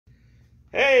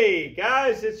Hey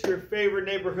guys, it's your favorite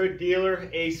neighborhood dealer,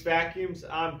 Acevacuums.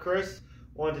 I'm Chris.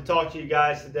 Wanted to talk to you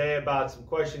guys today about some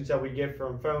questions that we get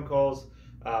from phone calls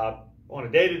on a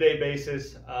day-to-day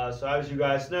basis. So as you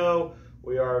guys know,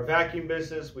 we are a vacuum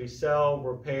business. We sell,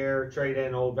 repair, trade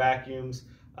in old vacuums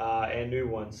and new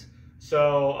ones.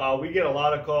 So we get a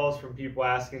lot of calls from people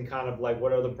asking kind of like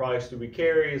what other products do we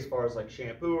carry as far as like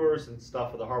shampooers and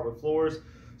stuff for the hardwood floors.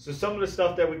 So some of the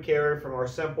stuff that we carry from our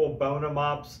simple Bona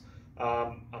mops.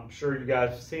 I'm sure you guys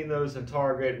have seen those in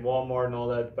Target and Walmart and all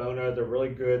that. Bona, they're really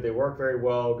good. They work very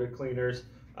well, good cleaners.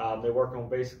 They work on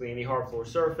basically any hard floor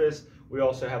surface. We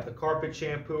also have the carpet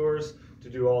shampooers to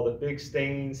do all the big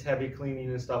stains, heavy cleaning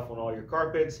and stuff on all your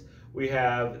carpets. We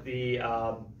have the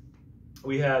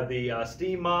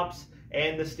steam mops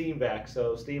and the steam vac.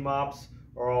 So steam mops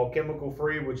are all chemical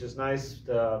free, which is nice,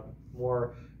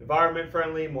 more environment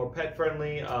friendly, more pet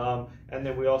friendly. And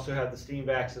then we also have the steam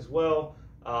vacs as well.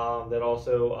 That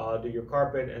also do your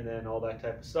carpet and then all that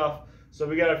type of stuff. So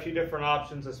we got a few different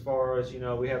options as far as,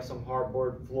 we have some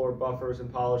hardwood floor buffers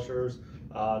and polishers,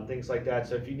 things like that.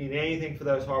 So if you need anything for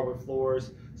those hardwood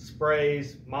floors,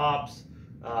 sprays, mops,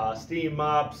 steam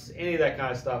mops, any of that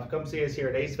kind of stuff, come see us here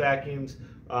at Acevacuums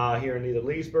here in either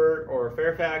Leesburg or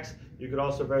Fairfax. You can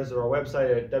also visit our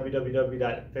website at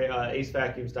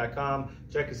www.acevacuums.com.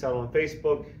 Check us out on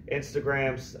Facebook,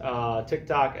 Instagram,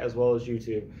 TikTok, as well as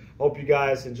YouTube. Hope you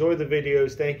guys enjoy the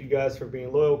videos. Thank you guys for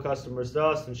being loyal customers to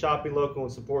us and shopping local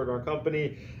and supporting our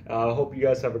company. Hope you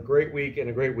guys have a great week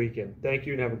and a great weekend. Thank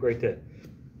you and have a great day.